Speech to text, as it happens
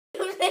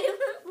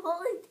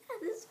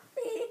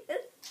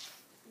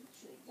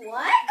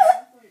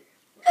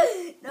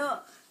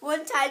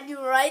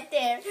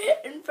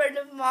front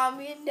of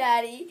mommy and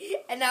daddy,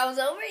 and I was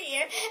over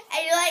here,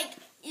 and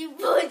you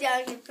pull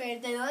down your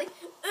pants, and you're like,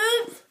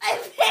 oops, my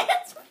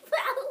pants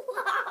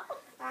fell off.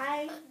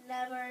 I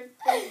never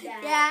did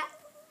that. Yeah.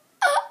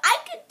 Oh, I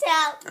could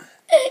tell.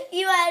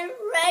 You had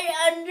red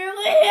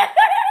underwear.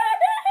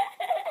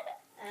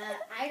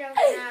 I don't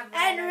have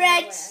red and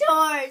red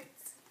underwear.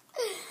 shorts.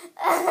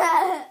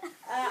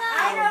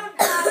 I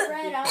don't have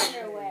red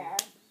underwear.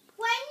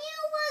 When you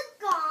were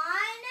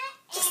gone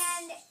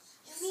and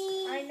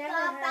we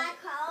got back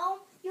home,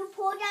 you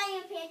pulled down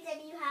your pants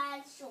and you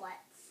had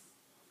shorts.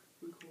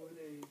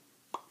 Recording.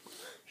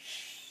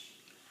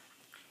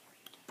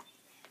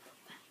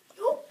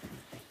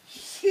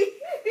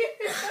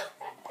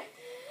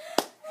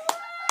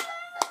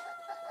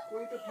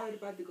 Where's the part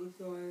about to go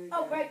so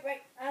Oh, right.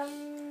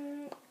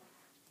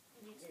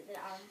 You did it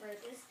on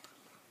purpose.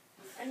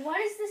 And what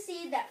is the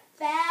seed that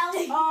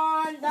fell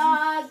on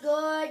the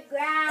good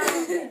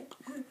ground?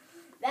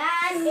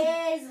 That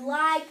is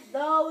like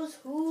those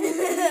who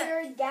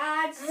hear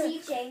God's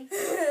teaching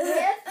with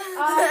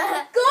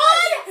a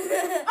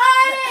good,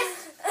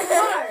 honest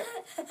heart.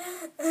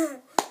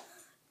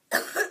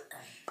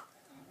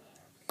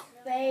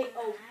 They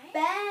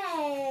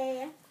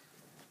obey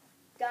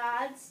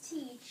God's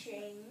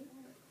teaching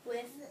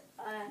with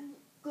a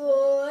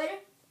good,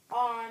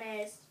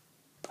 honest,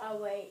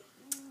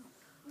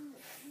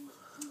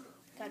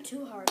 Got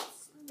two hearts.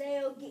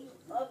 they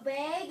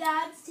obey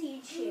God's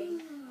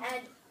teaching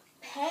and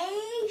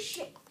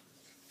patient.